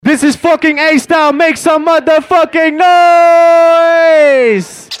This is fucking A-Style. Make some motherfucking noise!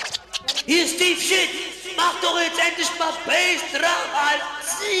 Hier ist Steve Shit. Mach doch jetzt endlich mal Bass drauf, Alter.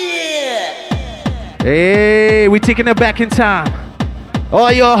 Hey, we're taking it back in time.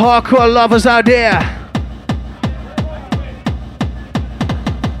 All your hardcore lovers out there.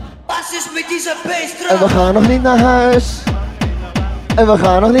 Was ist mit dieser Bass En we drauf? gaan nog niet naar huis. En we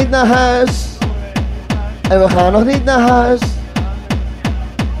gaan nog niet naar huis. En we gaan nog niet naar huis.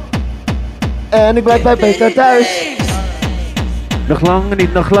 En ik blijf bij Peter thuis. Nog langer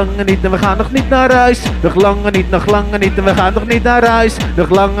niet, nog langer niet en we gaan nog niet naar huis. Nog langer niet, nog langer niet en we gaan nog niet naar huis. Nog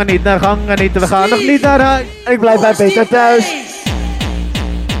langer niet, nog langer niet en we gaan nog niet naar huis. En ik blijf bij Peter thuis.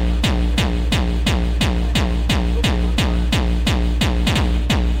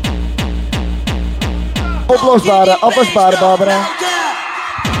 Oplosbare, afwasbare Barbara.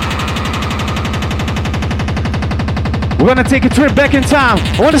 We're gonna take a trip back in time.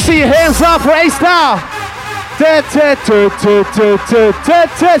 I want to see your hands up for A-Style.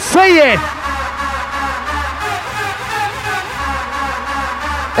 Say it.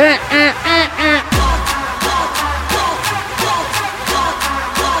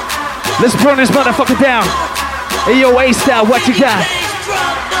 Let's burn this motherfucker down. Hey yo, A-Style, what you got?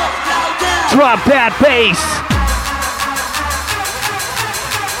 Drop that bass.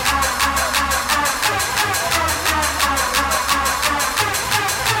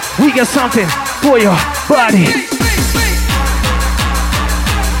 We got something for your body.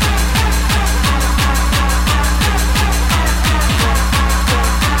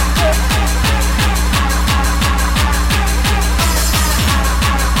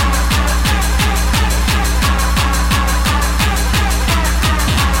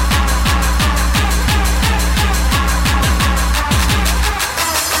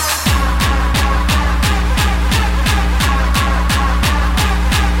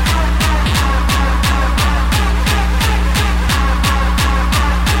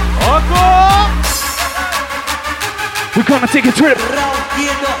 We're gonna take a trip,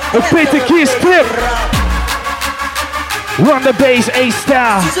 a Peter Keys trip. Run the bass,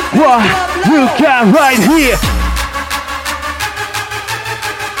 A-Style. What you got right here?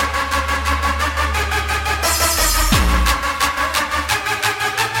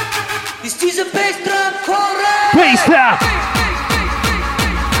 Ist diese Bassdrum korrekt? Bass-Style.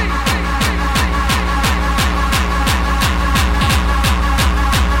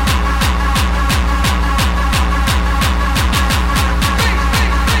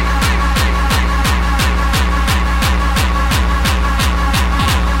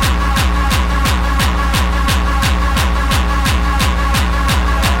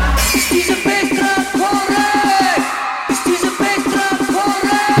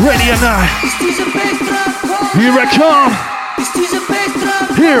 Ready or not, here I come,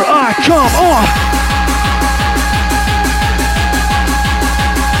 here I come on.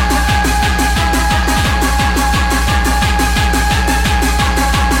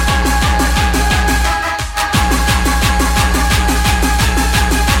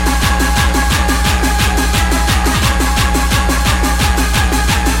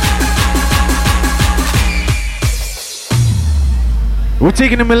 We're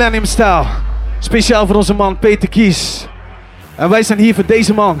taking the Millennium Style. Speciaal voor onze man Peter Kies. En wij zijn hier voor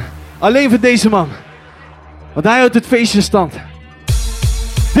deze man. Alleen voor deze man. Want hij houdt het feestje in stand.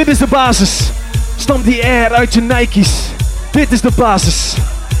 Dit is de basis. Stamp die air uit je Nike's. Dit is de basis.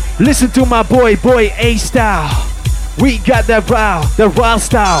 Listen to my boy A-Style. We got that wild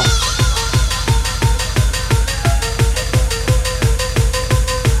style.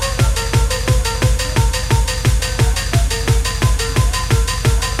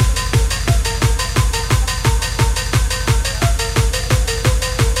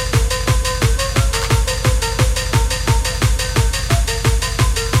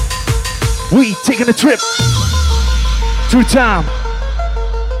 We taking a trip through time,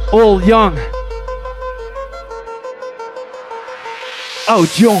 all young,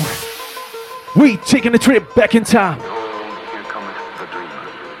 out young. We taking a trip back in time. Here cometh the dreamer,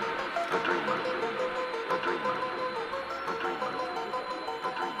 the dreamer, the dreamer, the dreamer, the dreamer.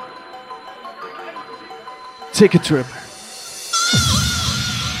 Take a trip.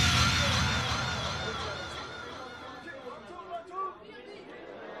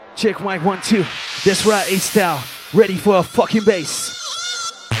 Check mic 1, 2. That's right, A-Style. Ready for a fucking bass.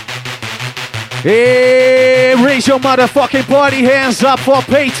 Hey, raise your motherfucking party hands up for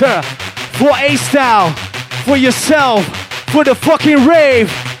Peter, for A-Style, for yourself, for the fucking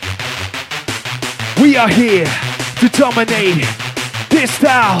rave. We are here to dominate. This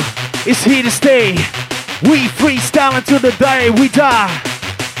style is here to stay. We freestyle until the day we die.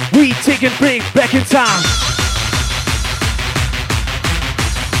 We taking break back in time.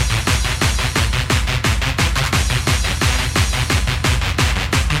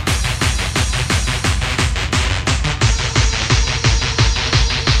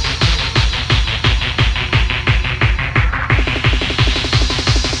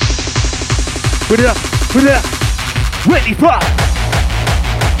 Put it up, put it up. Ready, rock.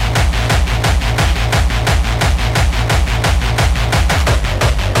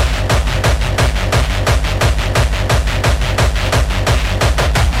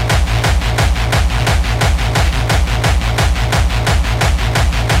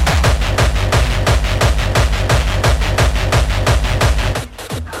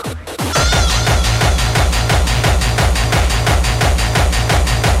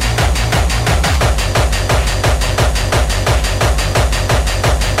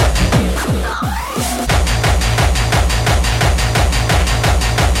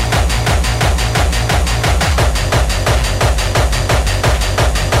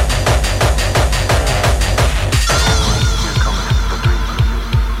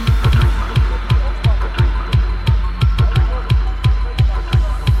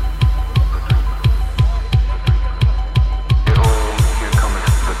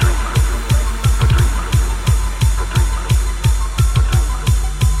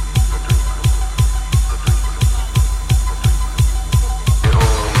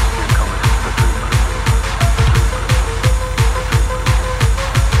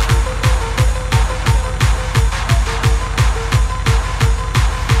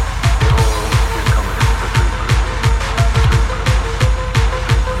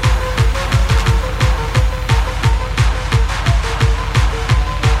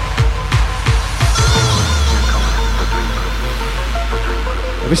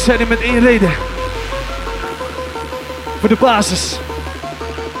 We zijn er met één reden. Voor de basis.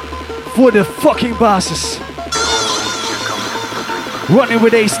 Voor de fucking basis. Running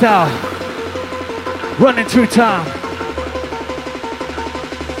with A-Style. Running through time.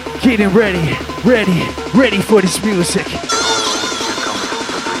 Getting ready, ready, ready for this music.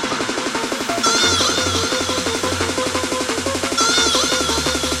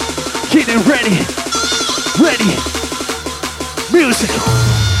 Getting ready, ready, music.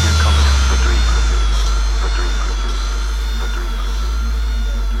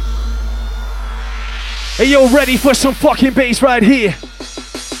 Hey yo, ready for some fucking bass right here.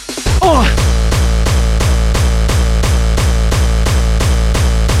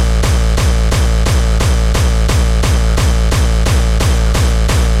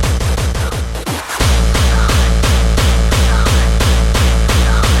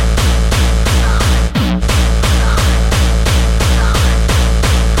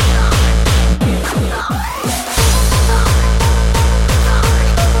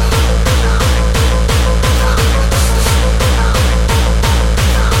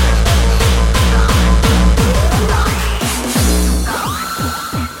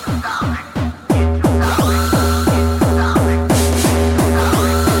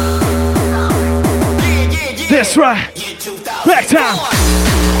 That's right. Back time.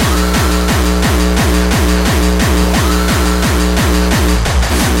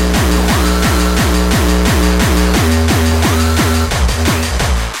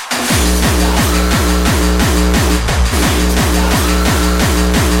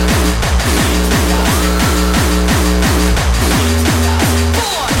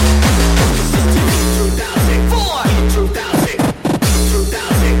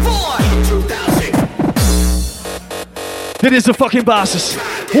 Dit is de fucking basis.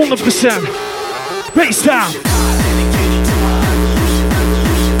 100%. Bass down.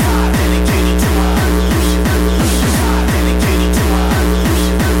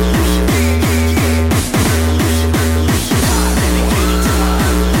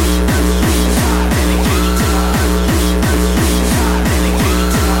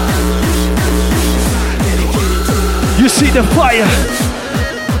 You see the fire.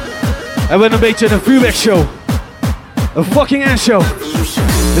 En we een beetje een vuurwerkshow. Een fucking endshow.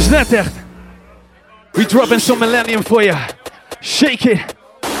 Dat is net echt. We dropping some millennium for you. Shake it.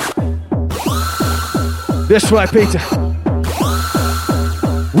 That's right, Peter.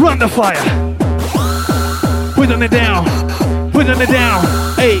 Run the fire. Put on it down. Put on it down.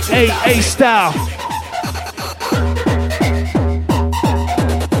 A style.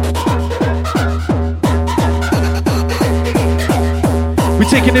 We're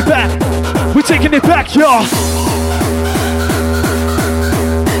taking it back. We're taking it back, y'all.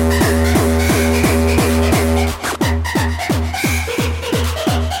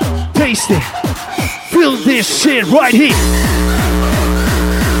 Taste it. Feel this shit right here.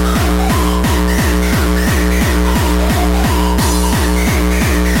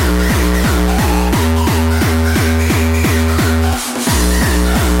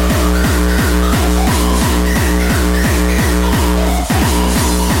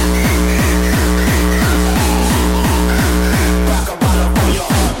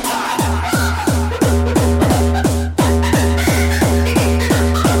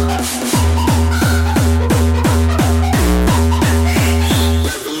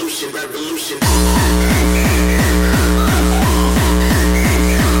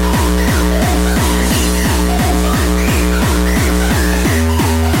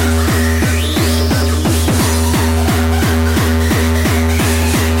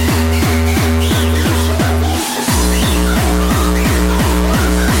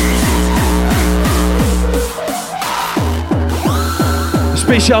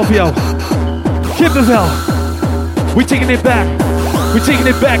 Speciaal voor jou. Kippenvel. We're taking it back. We're taking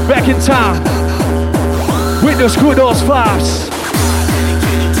it back in time. With those good old vibes.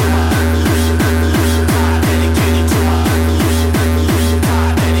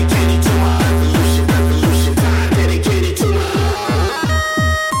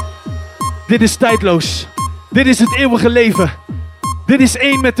 Dit is tijdloos. Dit is het eeuwige leven. Dit is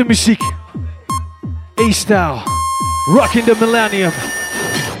één met de muziek. A-Style. Rocking the millennium.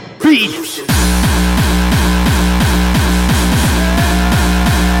 Beat.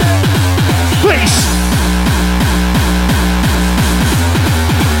 Bass.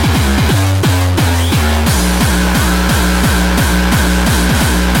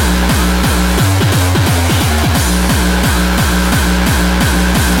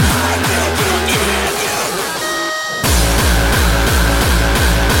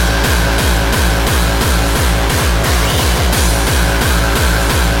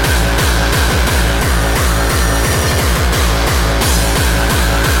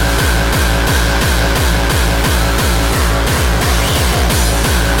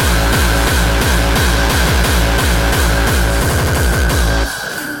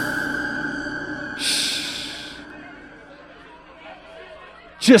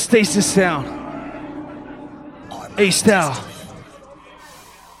 Just taste the sound. A-Style.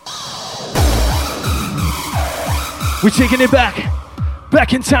 We're taking it back.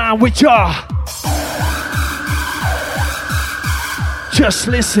 Back in time with y'all. Just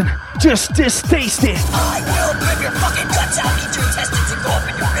listen. Just taste it. I will rip your fucking guts out, eat your intestines and go up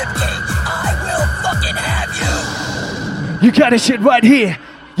in your ribcage. I will fucking have you. You got this shit right here.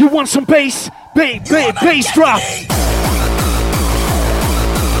 You want some bass? Bass drop.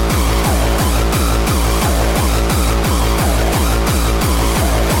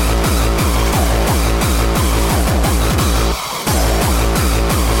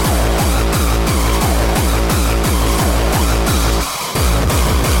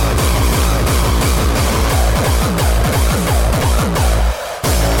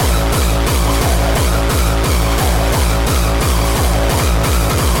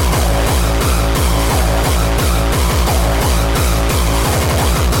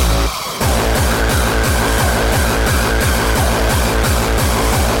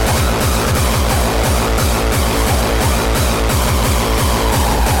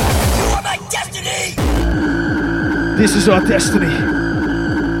 This is our destiny.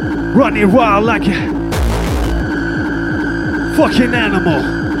 Running wild like a fucking animal.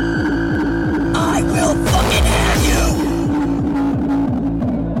 I will fucking have you.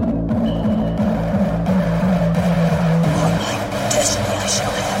 On my destiny I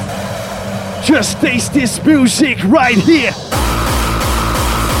shall have. Just taste this music right here.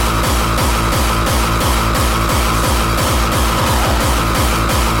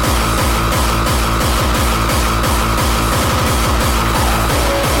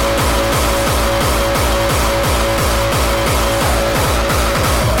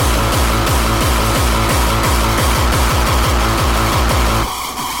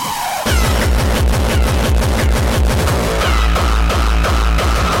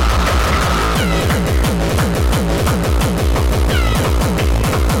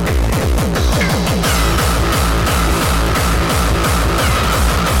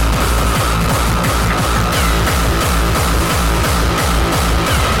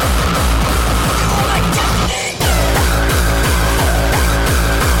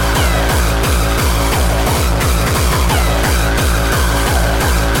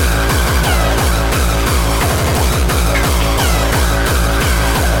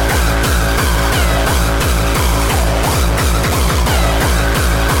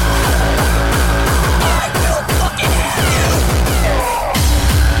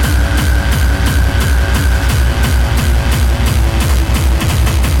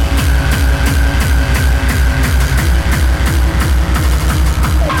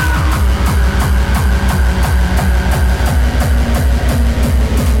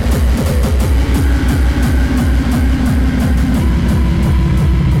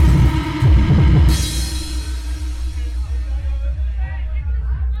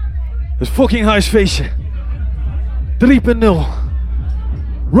 Fucking huisfeestje. 3.0.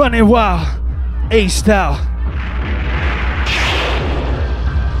 Running wild. A-Style.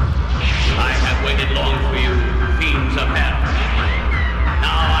 I have waited long for you, fiends of hell.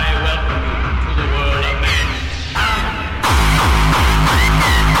 Now I welcome you to the world of men.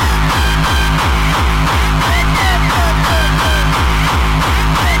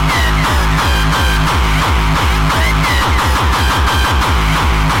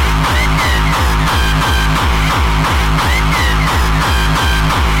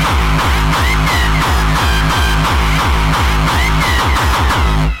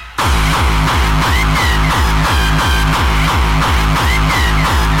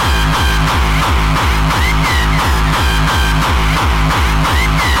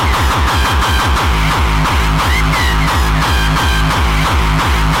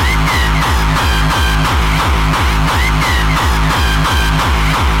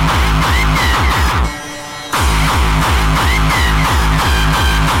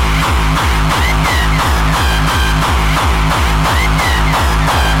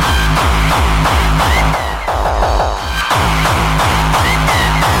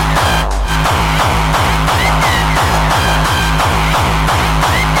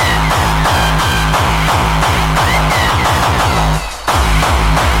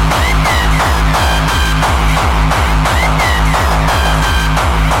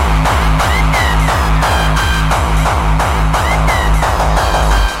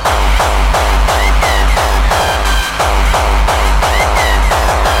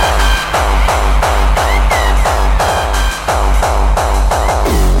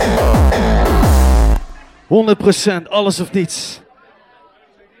 100%, alles of niets.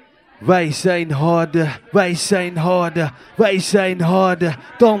 Wij zijn harder, wij zijn harder, wij zijn harder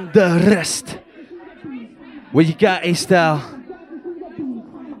dan de rest. What you got, A-Style?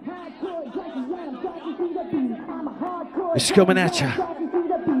 It's coming at you.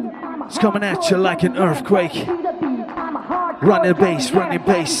 It's coming at you like an earthquake. Running bass, running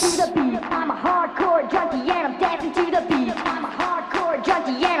bass. I'm a hardcore junkie and I'm dancing to the beat. I'm a hardcore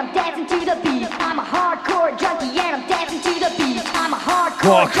junkie and I'm dancing to the beat. I'm a hardcore junkie and I'm dancing to the beat. I'm a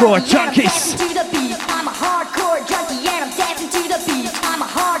hardcore junkie and I'm dancing to the beat. I'm a hardcore junkie and I'm dancing to the beat. I'm a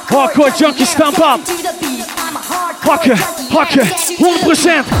hardcore junkie, stamp up. Hakken, hakken,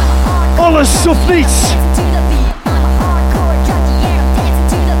 100%. Alles of niets.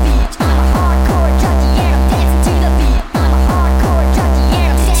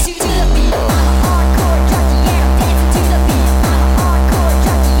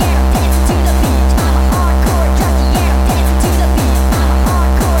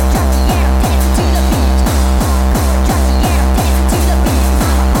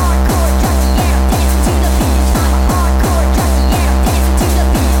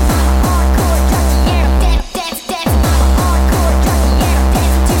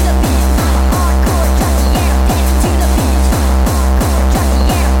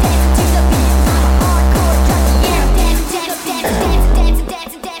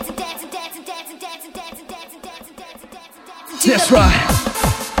 That's right.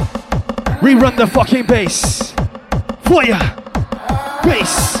 Rerun the fucking bass. For ya.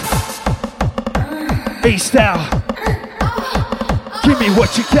 Bass. A-Style. Give me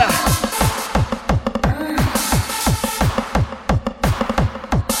what you got.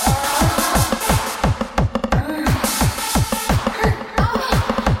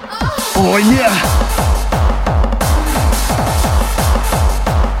 Oh yeah.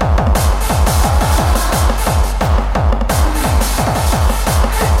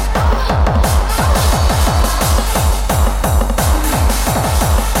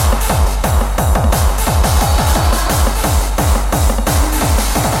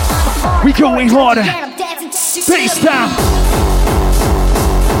 We going harder. Bass down.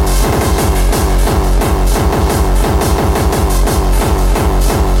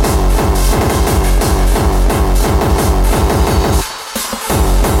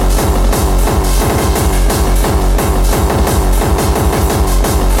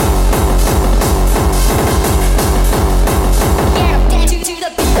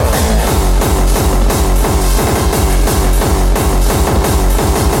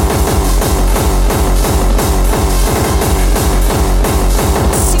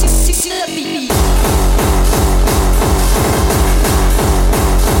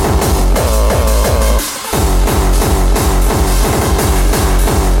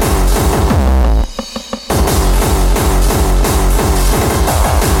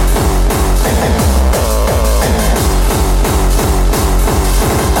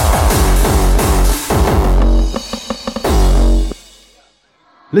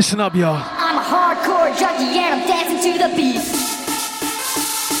 Listen up, y'all. I'm a hardcore junkie and I'm dancing to the beat.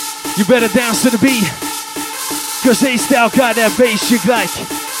 You better dance to the beat. Cause A-Style got that bass you like.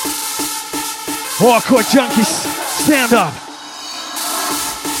 Hardcore junkies, stand up.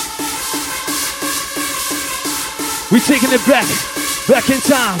 We taking it back in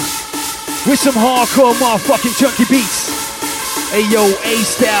time. With some hardcore motherfucking junkie beats. Hey yo,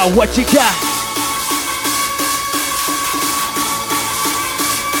 A-Style, what you got?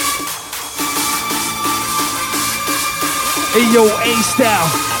 Hey yo, A-Style,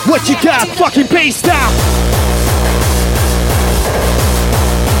 what you got? Fucking bass style.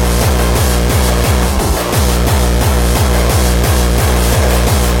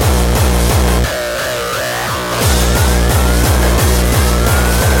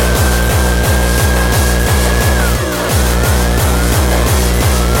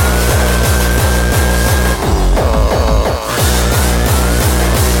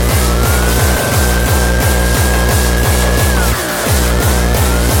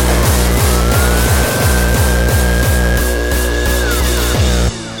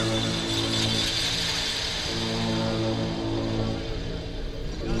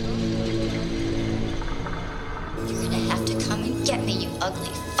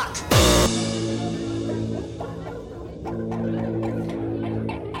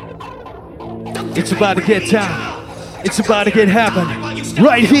 It's about to get down. It's about to get happen.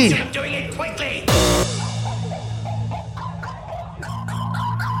 Right here.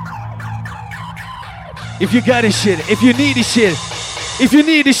 If you got this shit, if you need this shit, if you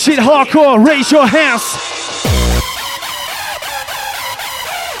need this shit hardcore, raise your hands.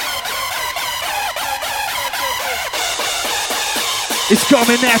 It's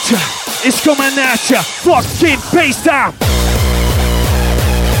coming at ya. It's coming at ya. Fucking bass time.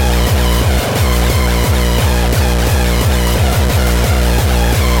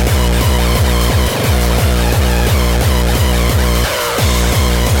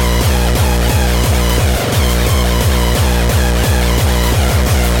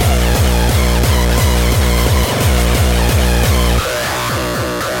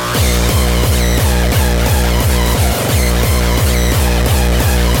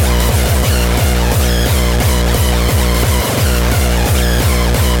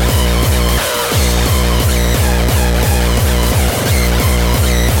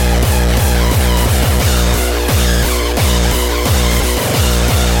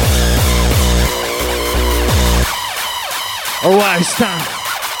 Alright, it's time.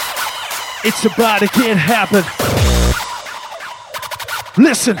 It's about to get happen.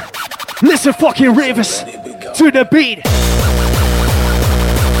 Listen, listen, fucking ravers, to the beat.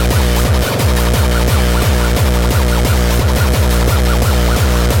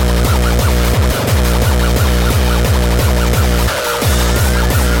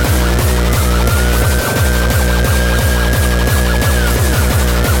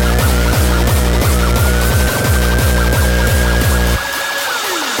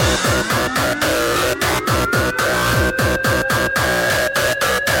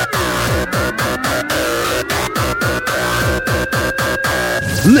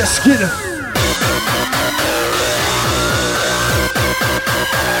 Let's get it.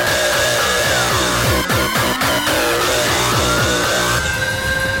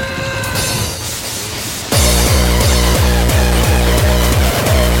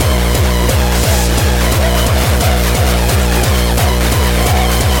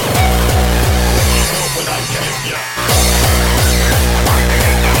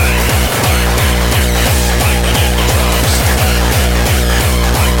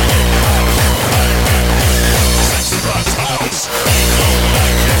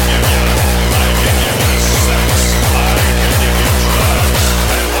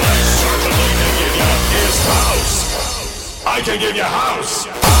 I can give you house.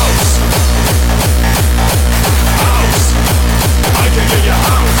 House. House. I can give you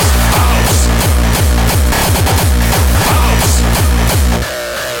house. House. House.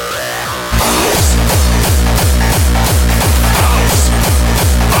 House. House.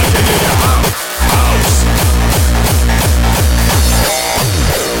 I can give you house. House.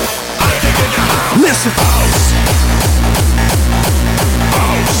 I can give you house. Listen. House.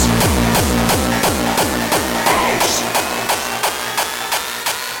 House. House.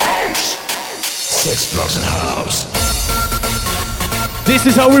 6 blocks in house. This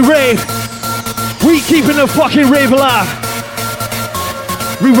is how we rave. We keeping the fucking rave alive.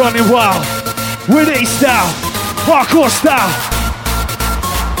 We running wild with A style, hardcore style.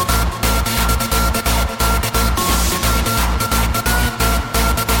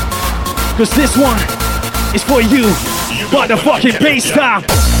 Cause this one is for you, but the fucking bass time.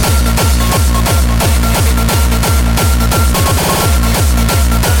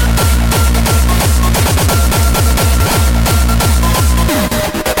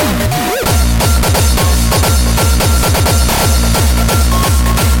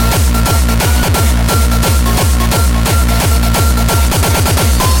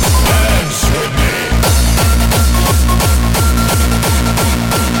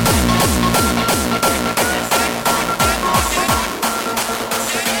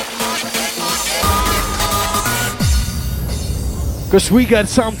 Cause we got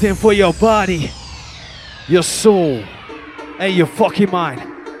something for your body, your soul, and your fucking mind.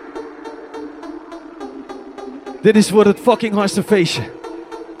 Dit is voor het fucking hardste feestje.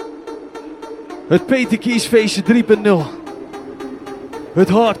 Het Peter Kies feestje 3.0. Het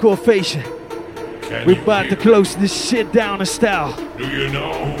hardcore feestje. We're about to close this shit down in style. Do you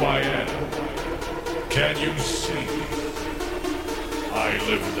know who I am? Can you see? I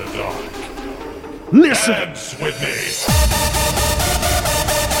live in the dark. Listen. Dance with me.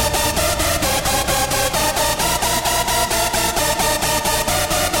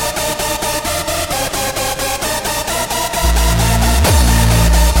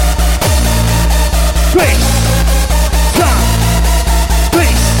 Bass time.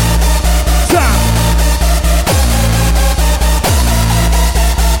 Bass time.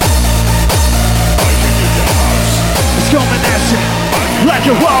 It's coming at you like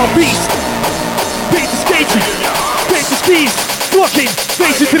a wild beast. Beat the skating, beat the skis, fucking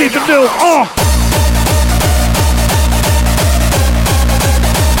face it 3.0.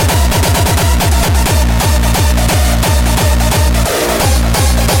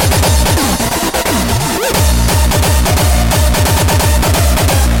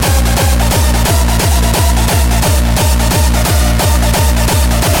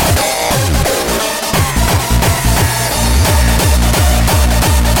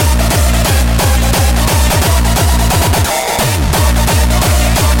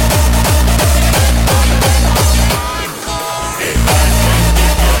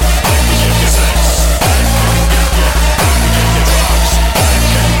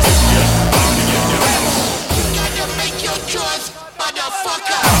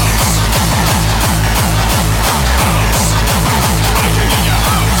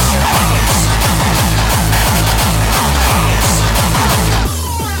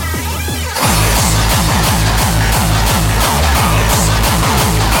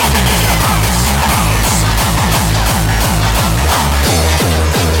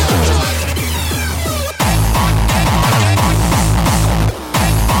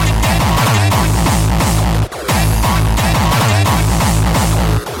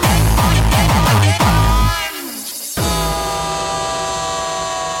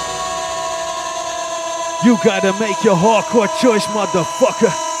 You gotta make your hardcore choice,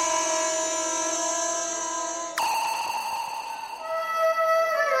 motherfucker.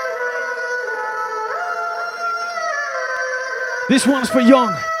 This one's for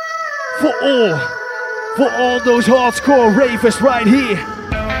young, for all those hardcore ravers right here.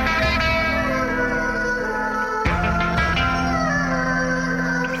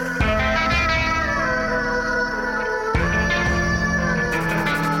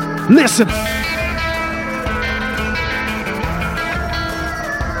 Listen.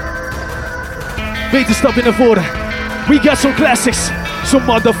 Beter stap in naar voren. We got some classics. Some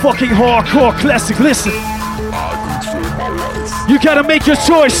motherfucking hardcore classics. Listen. You gotta make your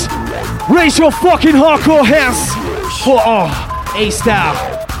choice. Raise your fucking hardcore hands for A-Style.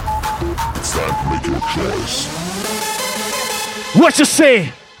 It's time to make your choice. What you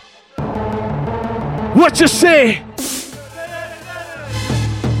say? What you say?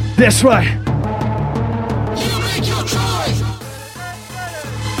 That's right.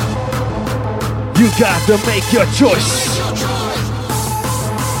 You gotta make your choice.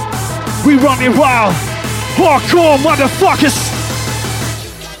 We running wild. Hardcore motherfuckers.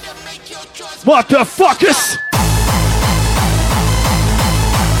 Motherfuckers.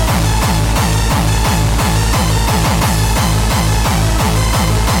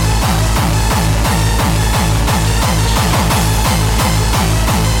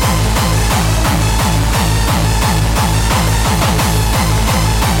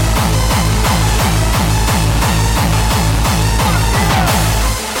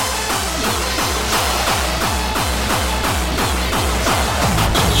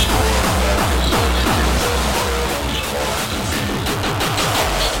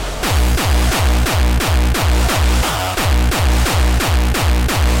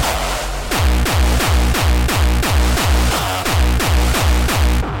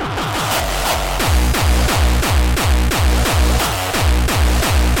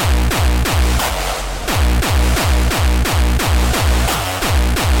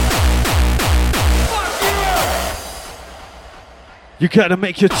 You gotta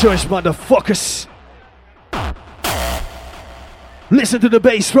make your choice, motherfuckers. Listen to the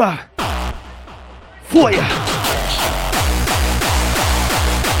bass drop. For ya.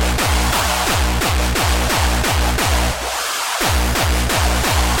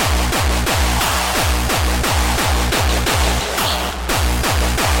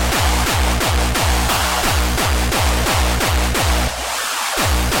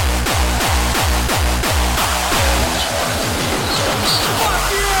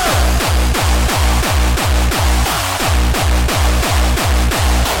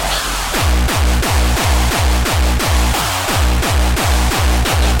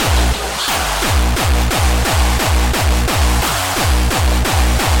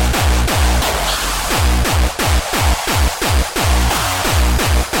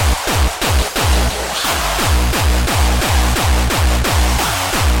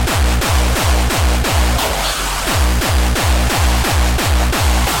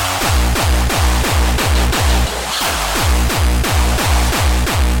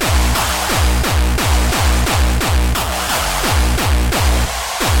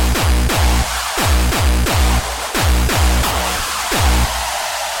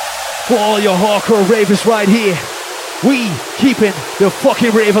 For all your hardcore ravers right here, we keeping the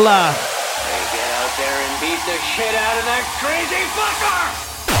fucking rave alive. Hey, get out there and beat the shit out of that crazy fucker!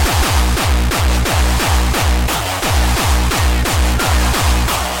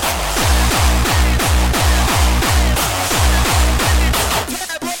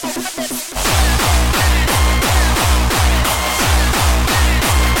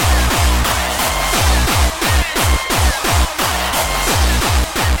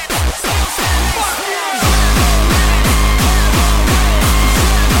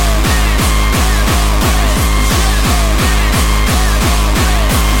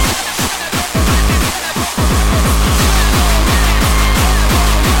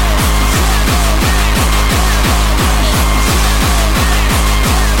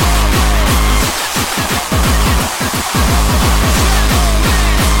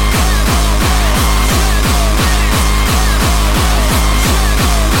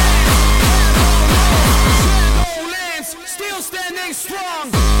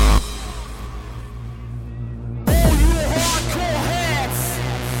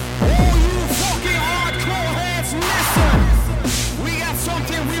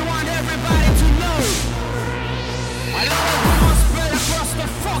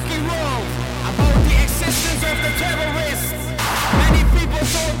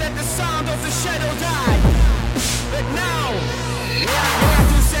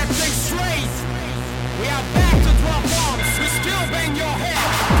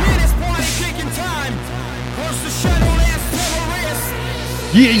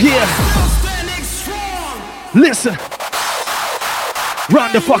 Yeah. Listen.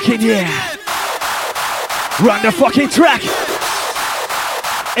 Run the fucking Run the fucking track.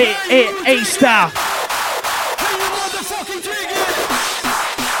 A style.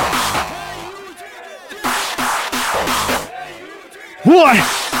 What?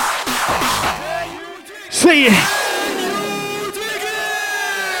 Say it.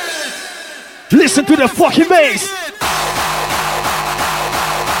 Listen to the fucking bass.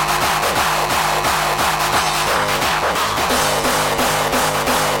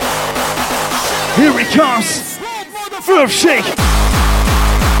 Here it comes. Earth shake.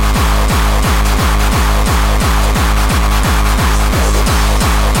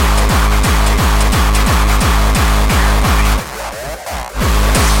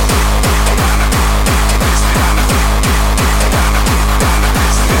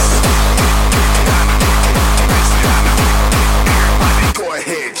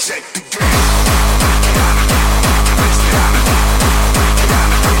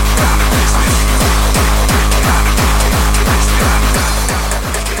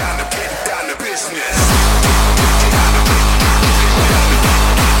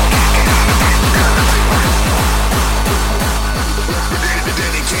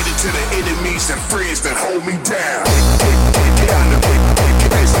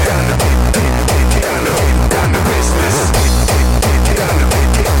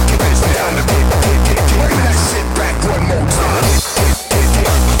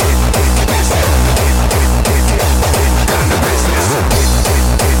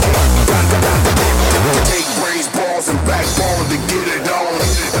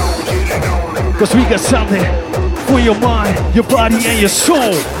 Cause we got something for your mind, your body, and your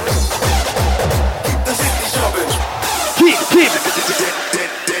soul. Keep.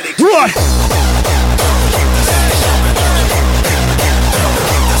 What?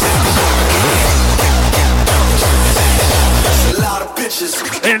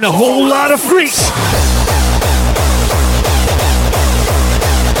 And a whole lot of freaks.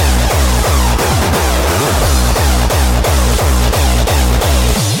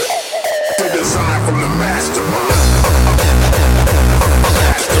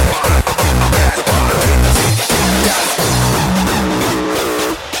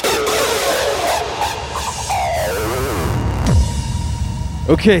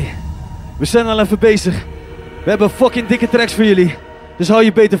 Oké, we zijn al even bezig. We hebben fucking dikke tracks voor jullie. Dus hou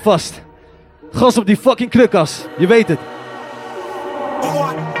je beter vast. Gas op die fucking krukas, je weet het.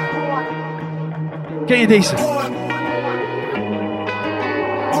 Ken je deze?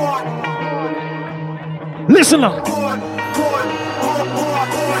 Listen now.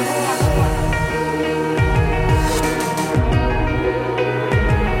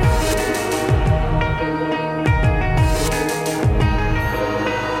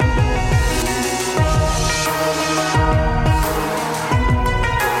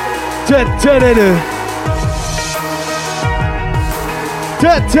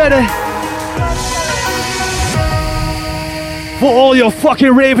 For all your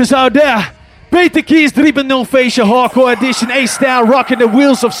fucking ravers out there, Beta Keys 3.0 Facial Hardcore Edition A-Style rocking the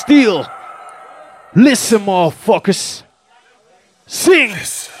wheels of steel. Listen, motherfuckers. Sing.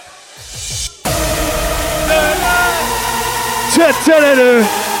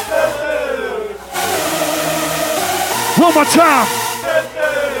 One more time.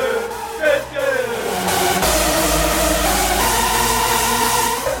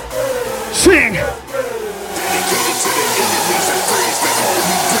 Sing.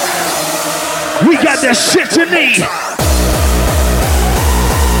 We got that shit you need.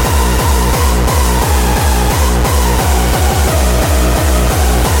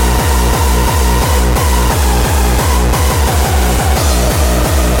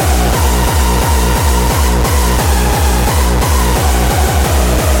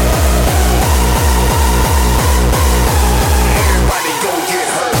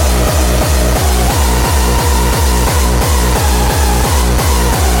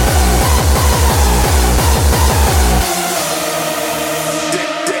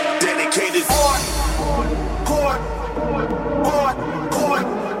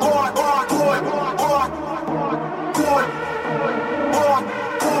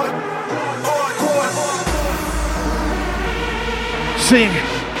 Sing.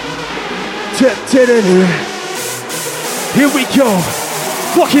 Here we go.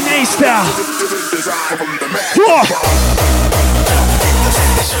 Fucking A-Style.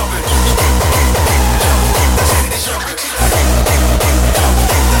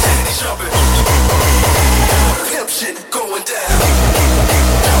 Shit going down.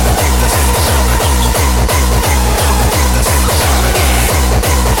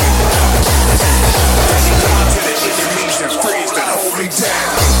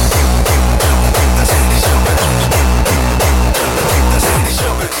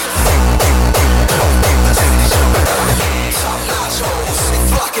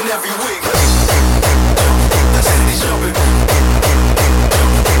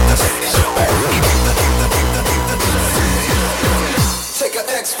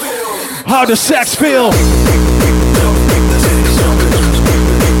 How does sex feel?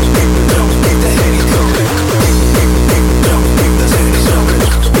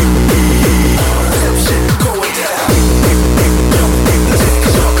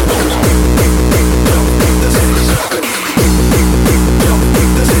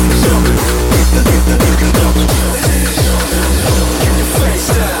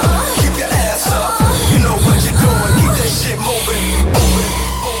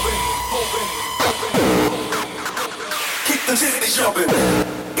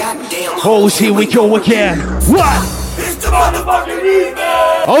 Oh, here we go again. What? It's the motherfucking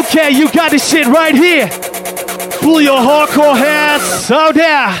evening! Okay, you got this shit right here. Pull your hardcore hands out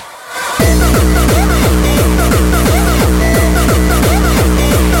there.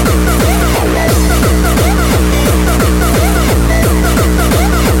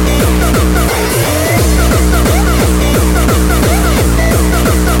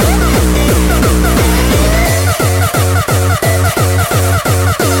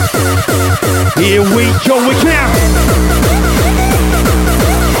 Here we go again.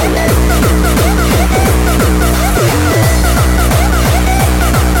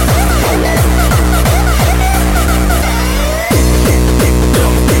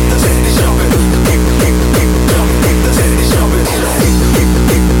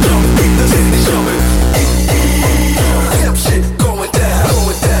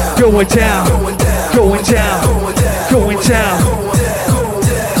 Going down, going down, going down.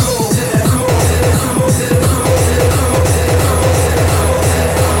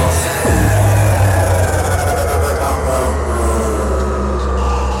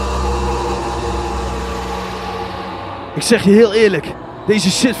 Ik zeg je heel eerlijk,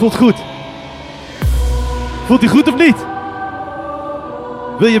 deze shit voelt goed. Voelt die goed of niet?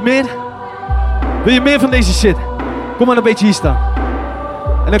 Wil je meer? Wil je meer van deze shit? Kom maar een beetje hier staan.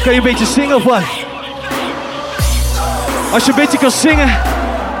 En dan kan je een beetje zingen of wat? Als je een beetje kan zingen,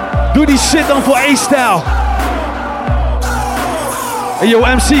 doe die shit dan voor A-style. En yo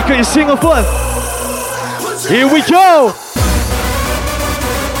MC, kan je zingen of wat? Here we go!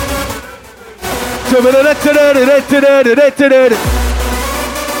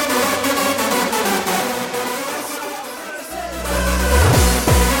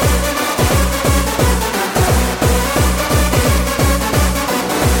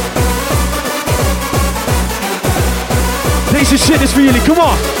 Deze shit is voor jullie, come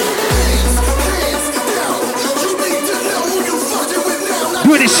on!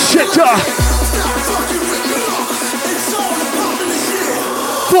 Doe this shit up!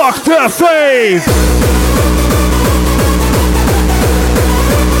 Fuck the fave!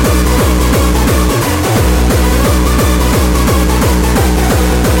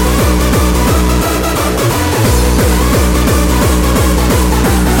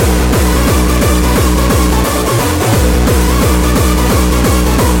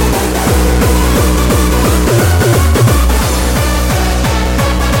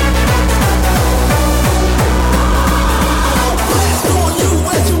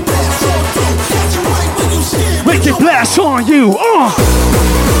 Wicked blast on you,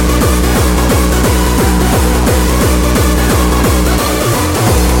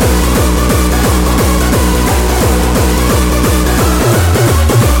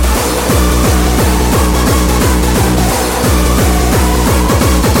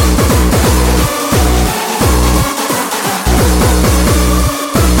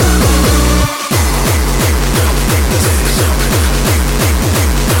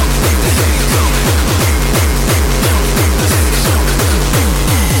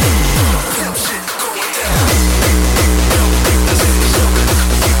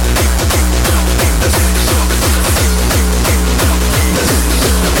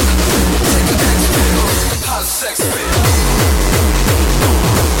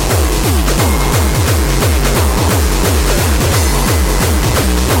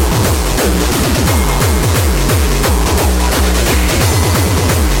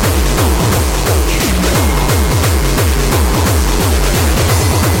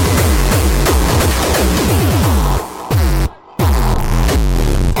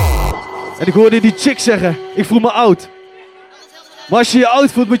 En ik hoorde die chick zeggen, ik voel me oud. Maar als je je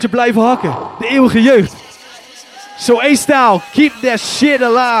oud voelt, moet je blijven hakken. De eeuwige jeugd. So A-style, keep that shit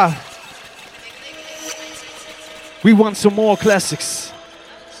alive. We want some more classics.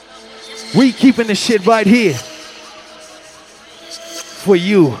 We keeping the shit right here. For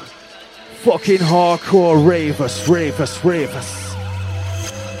you. Fucking hardcore ravers, ravers, ravers.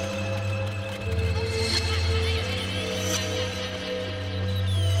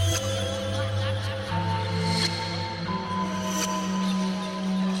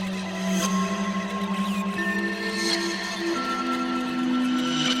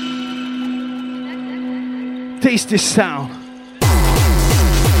 Taste this sound.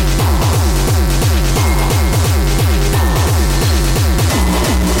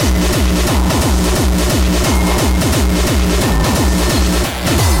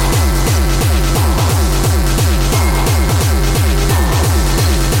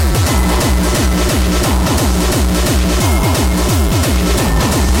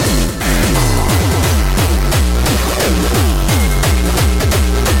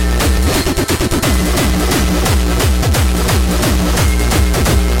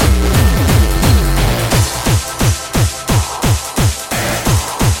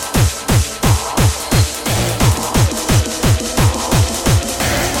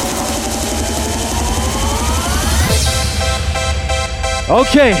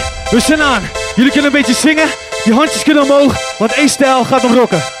 Oké, we zijn aan. Jullie kunnen een beetje zingen. Je handjes kunnen omhoog, want E-stijl gaat nog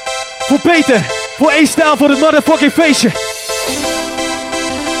rocken. Voor Peter, voor E-stijl, voor het motherfucking feestje.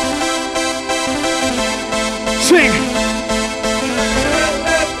 Swing.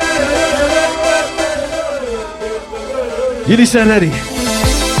 Jullie zijn ready.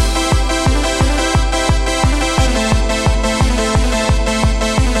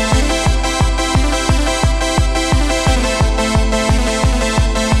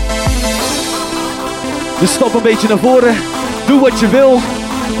 Dus stap een beetje naar voren. Doe wat je wil.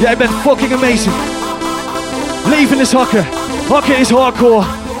 Jij bent fucking amazing. Leven is hakken. Hakken is hardcore.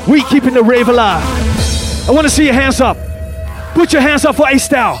 We keeping the rave alive. I want to see your hands up. Put your hands up for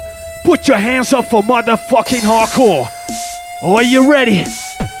A-style. Put your hands up for motherfucking hardcore. Are you ready?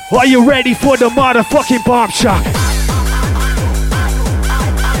 Are you ready for the motherfucking bomb shock?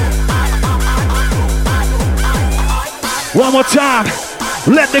 One more time.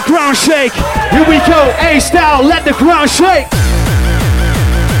 Let the ground shake. Here we go, A-style, let the ground shake.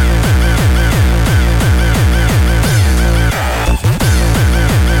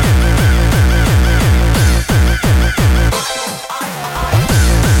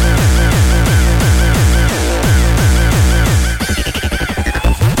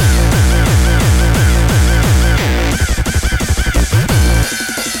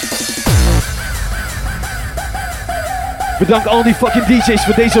 Bedankt al die fucking DJ's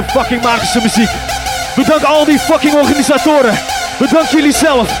voor deze fucking magische muziek. Bedankt al die fucking organisatoren. Bedankt jullie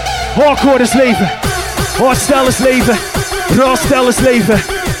zelf. Hardcore is leven. Hardstyle is leven. Rawstyle is leven.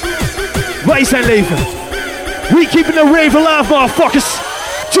 Wij zijn leven. We keeping the rave alive, motherfuckers.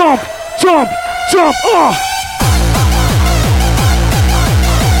 Jump, jump, jump. Oh.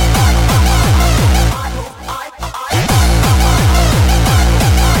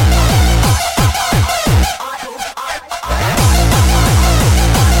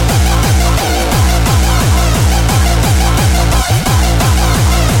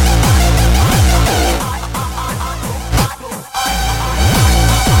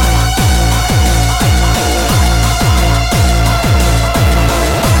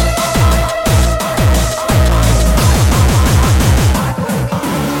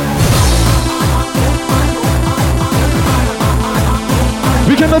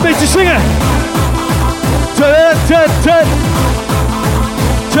 We kunnen een beetje zingen.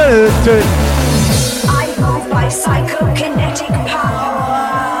 I move by psychokinetic power.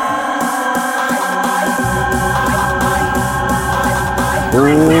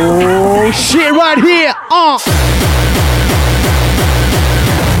 Oh shit right here.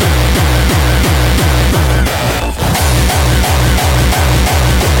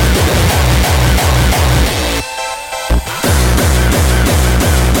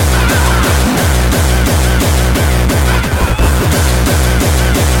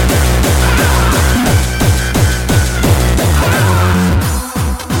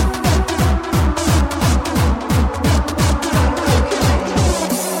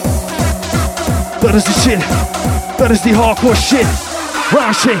 Dat is de shit. Dat is die hardcore shit.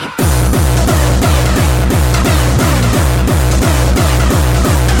 Round shake.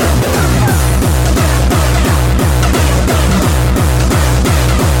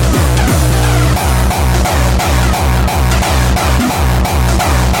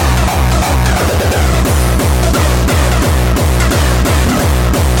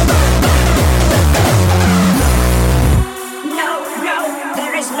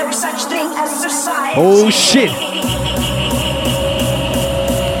 Oh shit.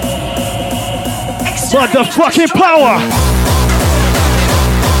 Motherfucking power!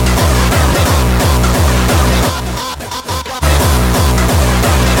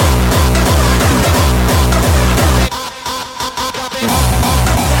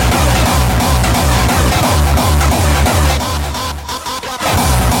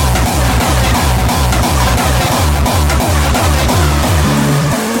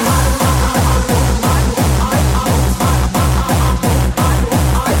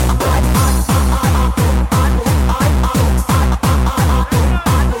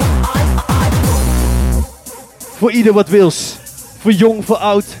 Voor ieder wat wils. Voor jong, voor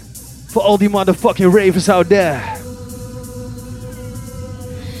oud. Voor al die motherfucking ravers out there.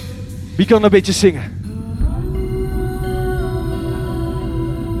 Wie kan een beetje zingen?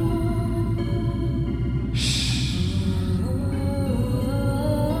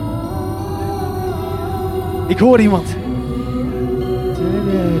 Ik hoor iemand.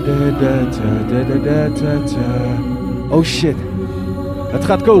 Oh shit. Het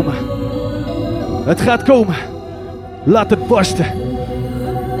gaat komen. Het gaat komen. Laat het barsten.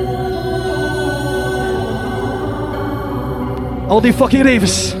 Al die fucking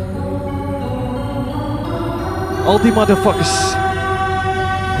ravers. Al die motherfuckers.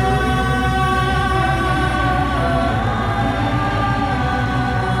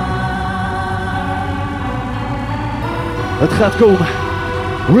 Het gaat komen.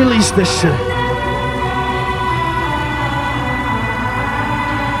 Release this shit.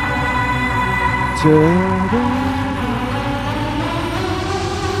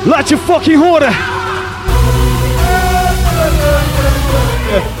 Laat je fucking horen.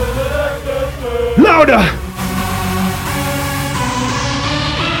 Louder.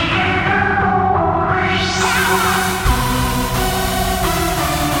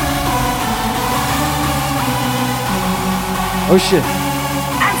 Oh shit.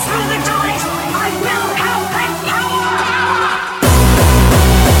 And through the doors, I will have that power!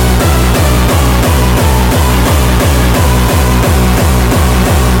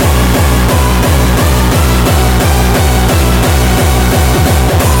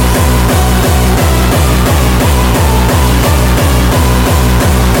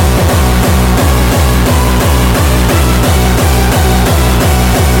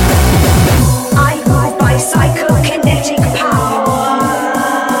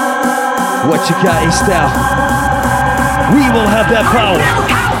 What you got is style. We will have that power.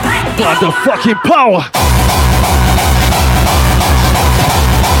 Motherfucking power.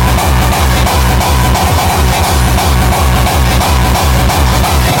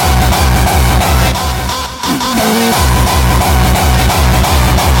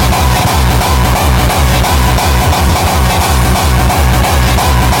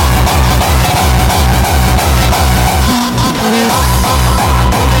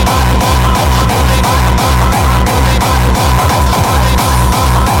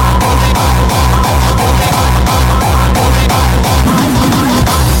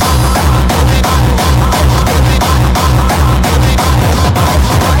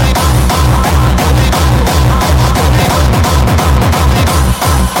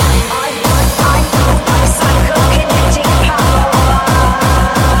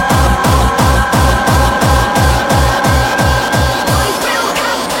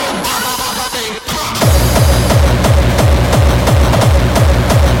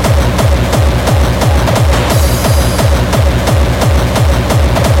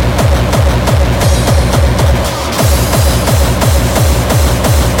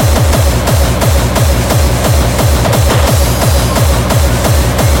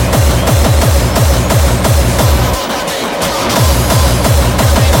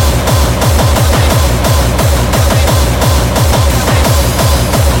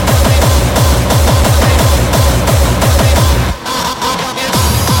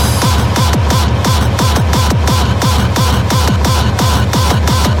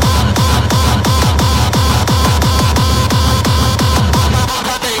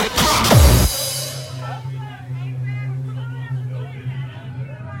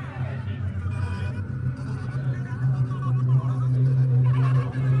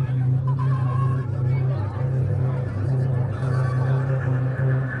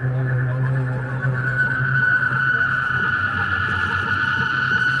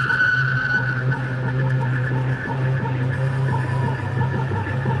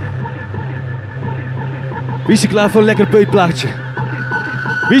 Wie is er klaar voor een lekker beetplaatje?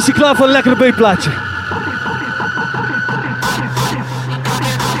 Wie is er klaar voor een lekker beetplaatje?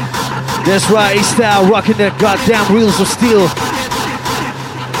 That's right, A-Style rocking that goddamn wheels of steel.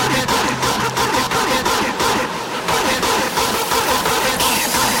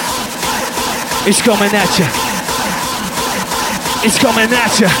 It's coming at ya. It's coming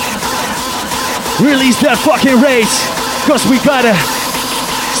at ya. Release that fucking rage, cause we gotta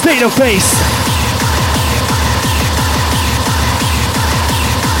stay the face.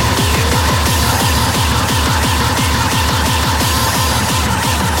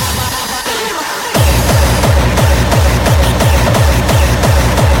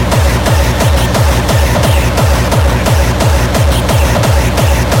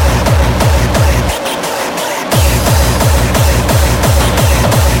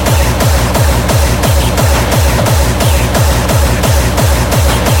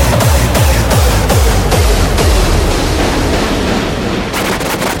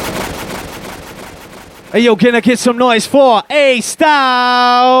 Hey yo, can I get some noise for A-Style?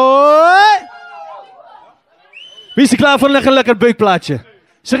 Wie is er klaar voor een lekker beukplaatje?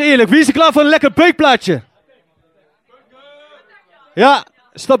 Zeg eerlijk, wie is er klaar voor een lekker beukplaatje? Ja,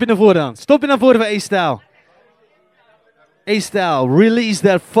 stap je naar voren dan. Stop je naar voren voor A-Style. A-Style, release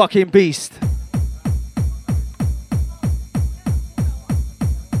that fucking beast.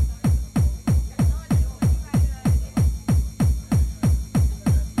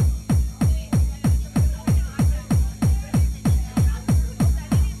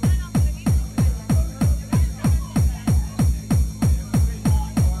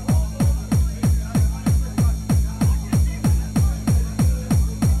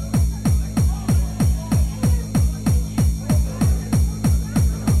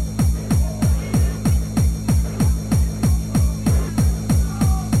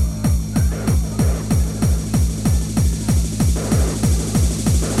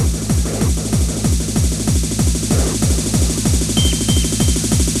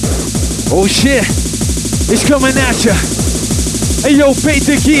 Oh shit, it's coming at ya. Hey yo,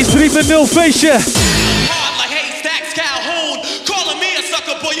 Peter Keys, 3.0 feestje.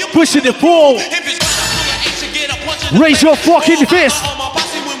 Pushing the pole. Raise your fucking fist.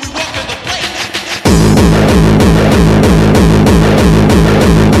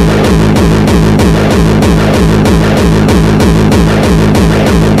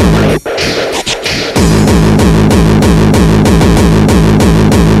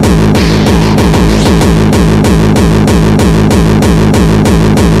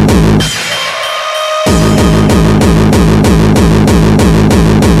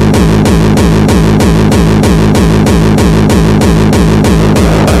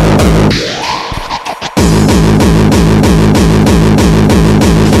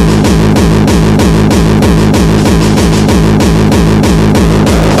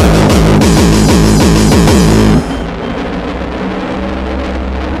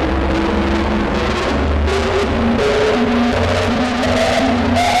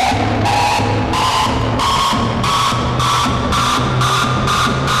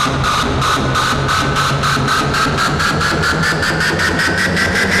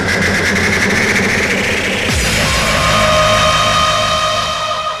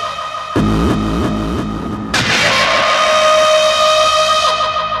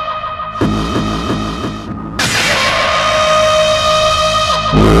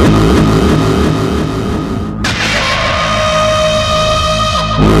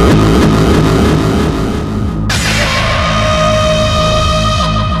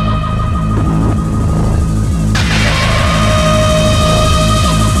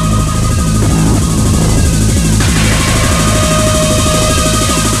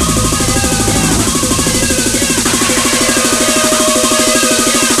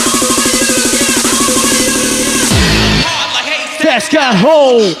 Got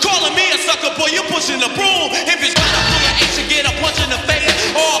hold. Calling me a sucker, boy, you pushing the broom. If it's right, I'm gonna action, get a punch in the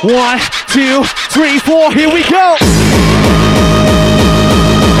face. 1, 2, 3, 4, here we go.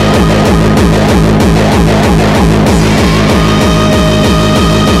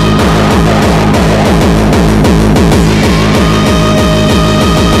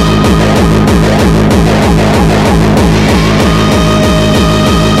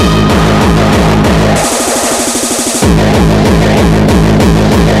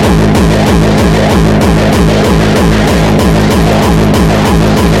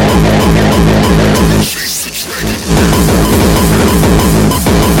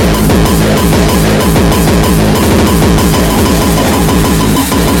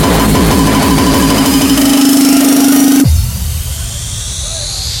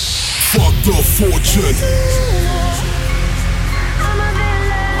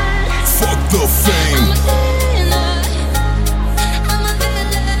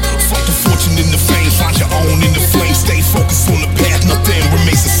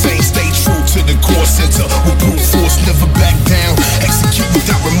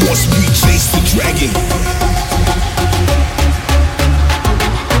 dragon.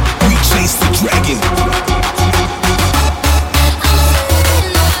 We chase the dragon.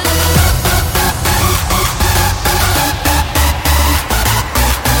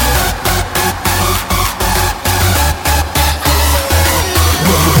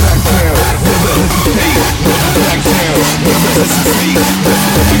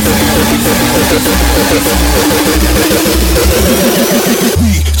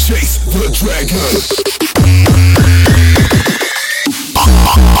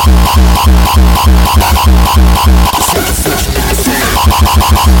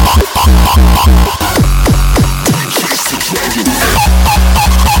 We chase the dragon.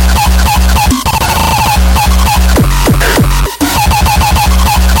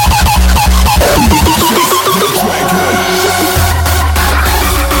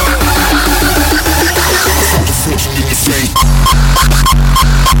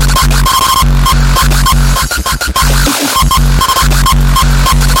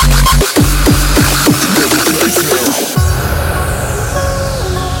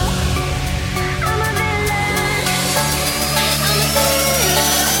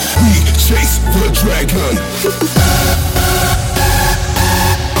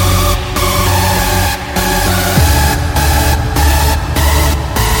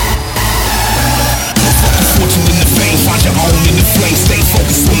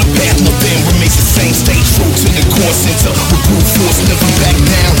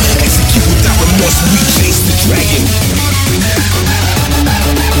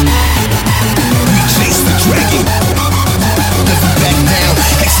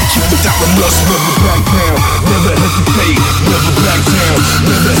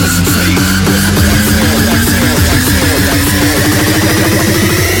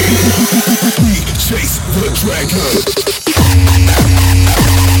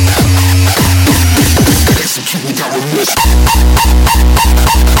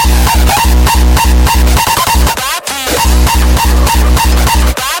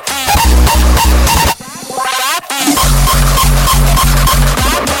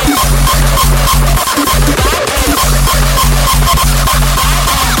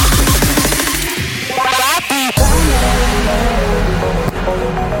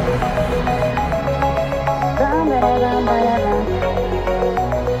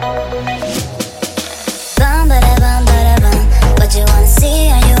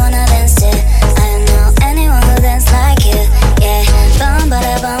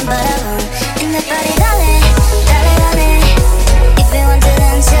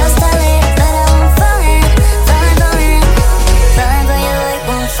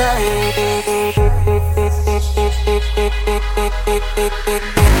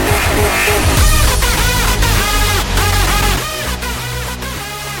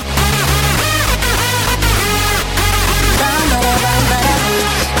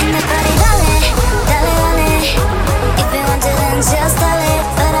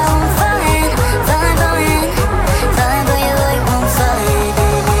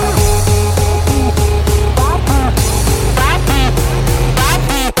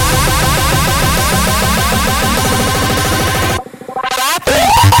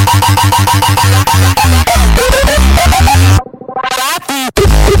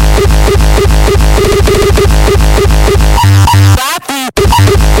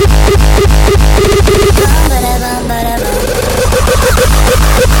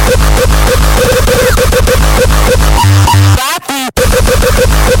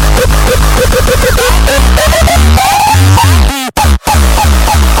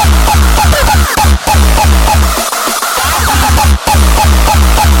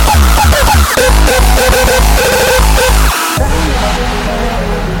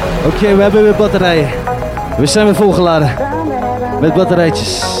 Oké, we hebben weer batterijen. We zijn weer volgeladen met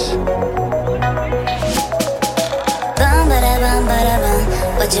batterijtjes.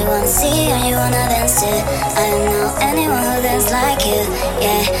 What you wanna see and you wanna dance to? I don't know anyone who dance like you.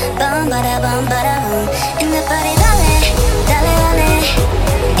 Yeah, bum bada boom. In the party, dale, dale, dale.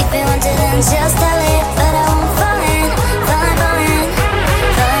 If you want to dance, just tell it. But I won't fall in, but you won't fall in.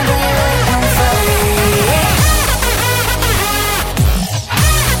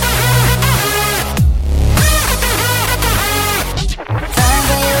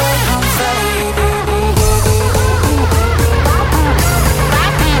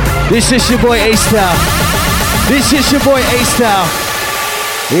 This is your boy A-Style. This is your boy A-Style.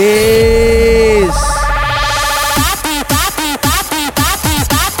 Is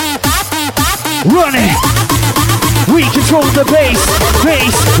running. We control the bass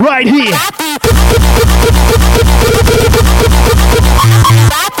right here.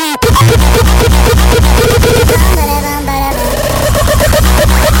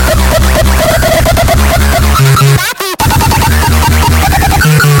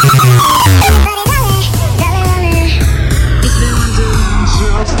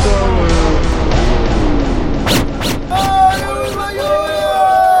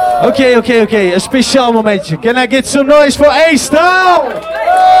 Oké. Een speciaal momentje. Can I get some noise for A-Style?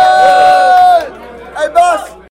 Hey Bas!